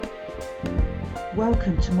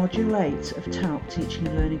Welcome to Module 8 of TALC Teaching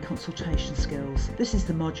and Learning Consultation Skills. This is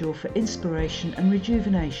the module for inspiration and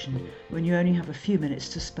rejuvenation when you only have a few minutes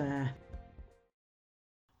to spare.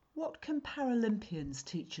 What can Paralympians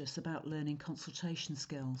teach us about learning consultation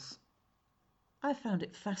skills? I found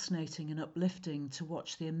it fascinating and uplifting to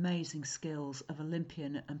watch the amazing skills of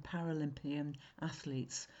Olympian and Paralympian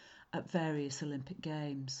athletes at various Olympic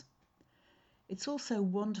Games. It's also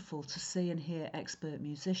wonderful to see and hear expert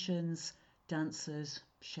musicians, dancers,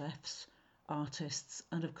 chefs, artists,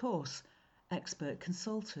 and of course, expert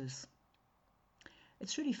consultants.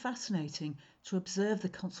 It's really fascinating to observe the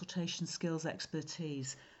consultation skills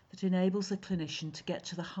expertise that enables a clinician to get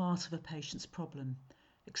to the heart of a patient's problem,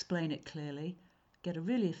 explain it clearly, get a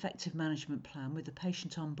really effective management plan with the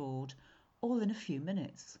patient on board, all in a few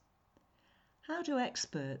minutes. How do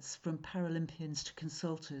experts from Paralympians to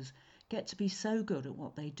consultants get to be so good at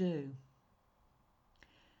what they do?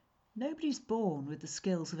 Nobody's born with the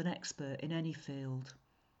skills of an expert in any field.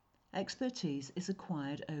 Expertise is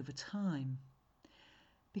acquired over time.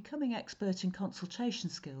 Becoming expert in consultation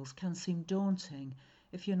skills can seem daunting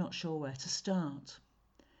if you're not sure where to start.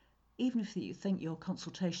 Even if you think your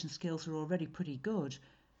consultation skills are already pretty good,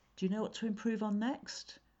 do you know what to improve on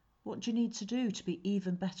next? What do you need to do to be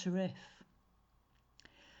even better if?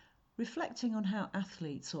 Reflecting on how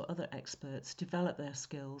athletes or other experts develop their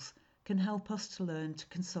skills can help us to learn to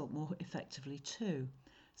consult more effectively too.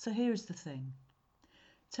 So here is the thing.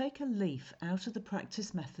 Take a leaf out of the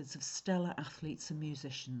practice methods of stellar athletes and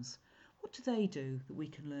musicians. What do they do that we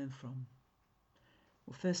can learn from?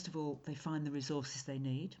 Well, first of all, they find the resources they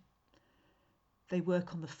need. They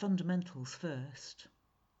work on the fundamentals first.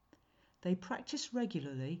 They practice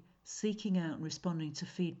regularly, seeking out and responding to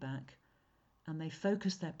feedback, and they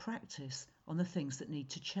focus their practice on the things that need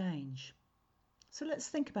to change. So let's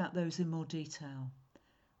think about those in more detail.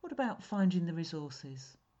 What about finding the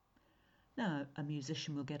resources? Now, a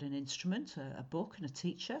musician will get an instrument, a book and a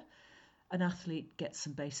teacher. An athlete gets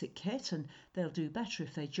some basic kit, and they'll do better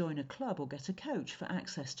if they join a club or get a coach for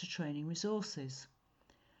access to training resources.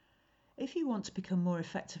 If you want to become more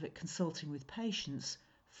effective at consulting with patients,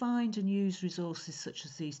 find and use resources such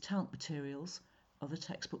as these TALC materials. Other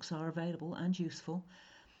textbooks are available and useful,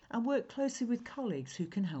 and work closely with colleagues who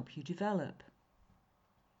can help you develop.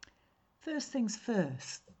 First things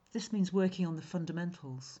first, this means working on the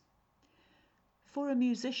fundamentals. For a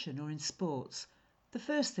musician or in sports, the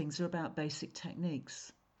first things are about basic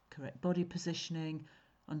techniques, correct body positioning,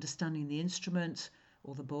 understanding the instrument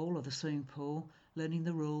or the ball or the swimming pool, learning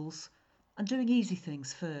the rules, and doing easy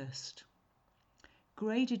things first.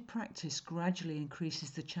 Graded practice gradually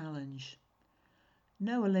increases the challenge.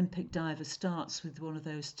 No Olympic diver starts with one of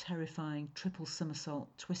those terrifying triple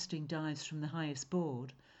somersault twisting dives from the highest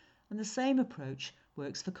board. And the same approach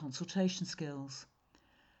works for consultation skills.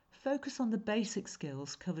 Focus on the basic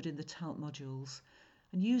skills covered in the TALC modules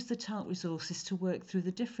and use the TALC resources to work through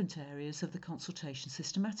the different areas of the consultation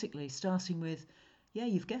systematically, starting with,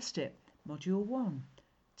 you've guessed it, Module 1,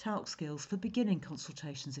 TALC skills for beginning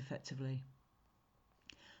consultations effectively.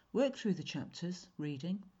 Work through the chapters,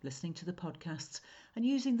 reading, listening to the podcasts, and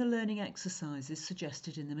using the learning exercises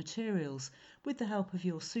suggested in the materials with the help of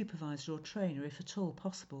your supervisor or trainer if at all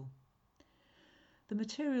possible. The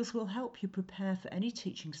materials will help you prepare for any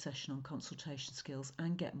teaching session on consultation skills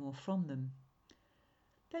and get more from them.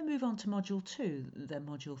 Then move on to Module 2, then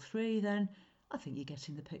Module 3, then I think you're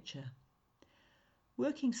getting the picture.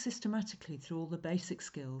 Working systematically through all the basic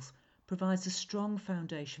skills provides a strong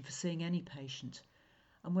foundation for seeing any patient,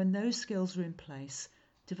 and when those skills are in place,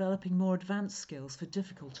 developing more advanced skills for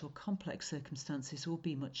difficult or complex circumstances will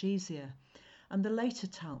be much easier, and the later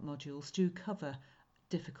TALC modules do cover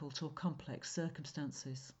difficult or complex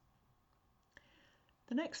circumstances.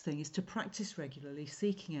 The next thing is to practice regularly,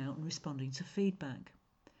 seeking out and responding to feedback.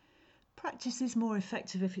 Practice is more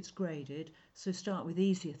effective if it's graded, so start with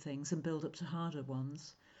easier things and build up to harder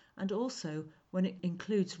ones, and also when it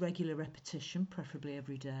includes regular repetition, preferably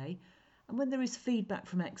every day, and when there is feedback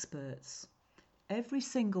from experts. Every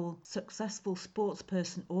single successful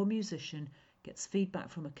sportsperson or musician gets feedback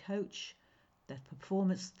from a coach, their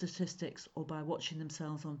performance statistics, or by watching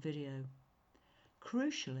themselves on video.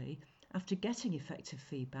 Crucially, after getting effective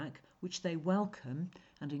feedback, which they welcome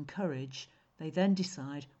and encourage, they then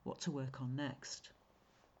decide what to work on next.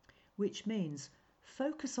 Which means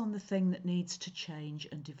focus on the thing that needs to change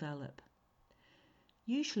and develop.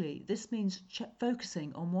 Usually this means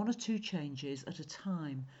focusing on one or two changes at a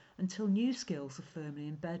time until new skills are firmly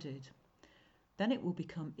embedded. Then it will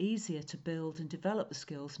become easier to build and develop the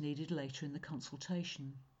skills needed later in the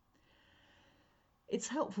consultation. It's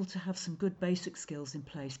helpful to have some good basic skills in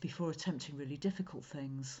place before attempting really difficult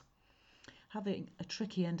things. Having a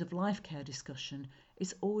tricky end-of-life care discussion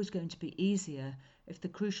is always going to be easier if the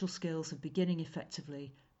crucial skills of beginning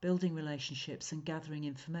effectively, building relationships and gathering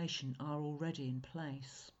information are already in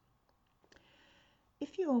place.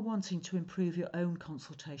 If you are wanting to improve your own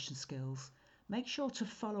consultation skills, make sure to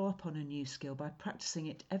follow up on a new skill by practicing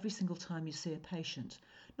it every single time you see a patient,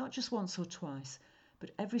 not just once or twice, but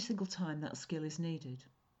every single time that skill is needed.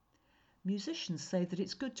 Musicians say that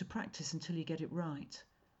it's good to practice until you get it right.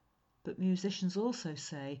 But musicians also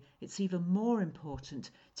say it's even more important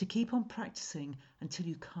to keep on practicing until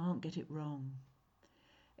you can't get it wrong.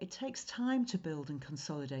 It takes time to build and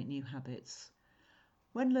consolidate new habits.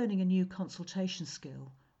 When learning a new consultation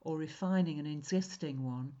skill or refining an existing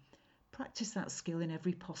one, practice that skill in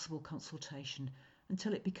every possible consultation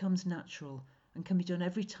until it becomes natural and can be done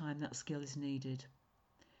every time that skill is needed.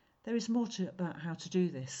 There is more about how to do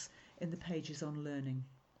this in the pages on learning.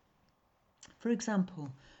 For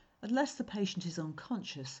example, unless the patient is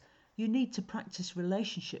unconscious, you need to practice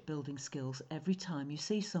relationship building skills every time you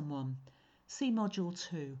see someone. See Module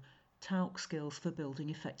 2, Talk Skills for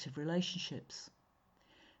Building Effective Relationships.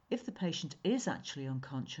 If the patient is actually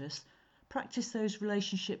unconscious, practice those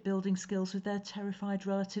relationship building skills with their terrified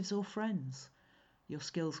relatives or friends. Your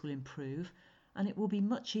skills will improve, and it will be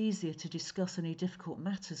much easier to discuss any difficult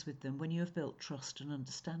matters with them when you have built trust and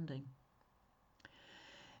understanding.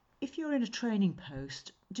 If you're in a training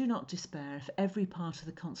post, do not despair if every part of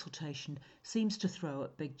the consultation seems to throw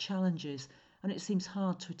up big challenges and it seems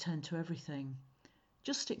hard to attend to everything.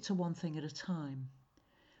 Just stick to one thing at a time.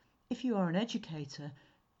 If you are an educator,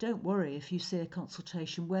 don't worry if you see a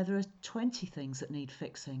consultation where there are 20 things that need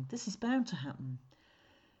fixing. This is bound to happen.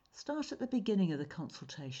 Start at the beginning of the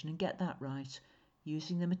consultation and get that right,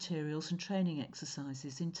 using the materials and training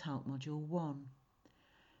exercises in Talk Module 1.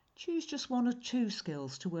 Choose just one or two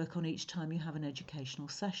skills to work on each time you have an educational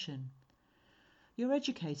session. Your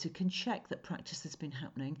educator can check that practice has been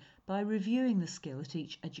happening by reviewing the skill at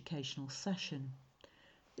each educational session.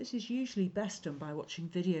 This is usually best done by watching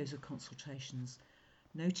videos of consultations,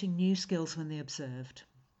 noting new skills when they're observed.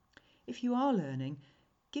 If you are learning,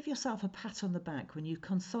 give yourself a pat on the back when you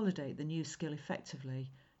consolidate the new skill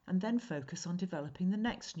effectively, and then focus on developing the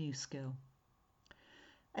next new skill.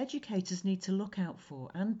 Educators need to look out for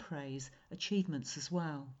and praise achievements as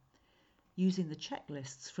well. Using the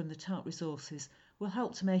checklists from the TALK resources will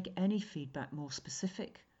help to make any feedback more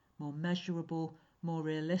specific, more measurable, more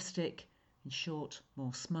realistic, in short,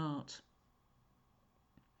 more smart.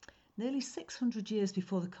 Nearly 600 years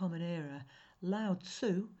before the Common Era, Lao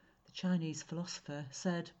Tzu, the Chinese philosopher,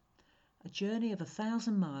 said, "A journey of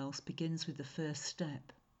 1,000 miles begins with the first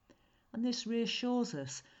step." And this reassures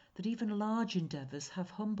us that even large endeavours have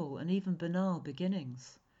humble and even banal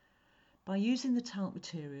beginnings. By using the TALK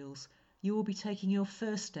materials, you will be taking your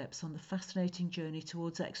first steps on the fascinating journey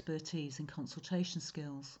towards expertise in consultation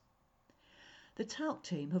skills. The TALK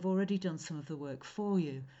team have already done some of the work for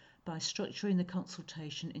you by structuring the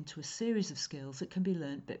consultation into a series of skills that can be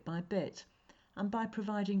learnt bit by bit, and by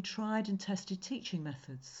providing tried and tested teaching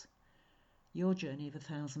methods. Your journey of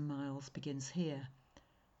 1,000 miles begins here.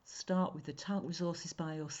 Start with the TALK resources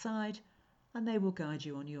by your side, and they will guide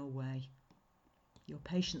you on your way. Your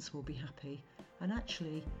patients will be happy, and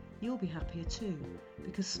actually you'll be happier too,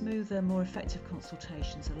 because smoother, more effective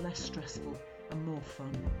consultations are less stressful and more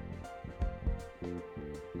fun.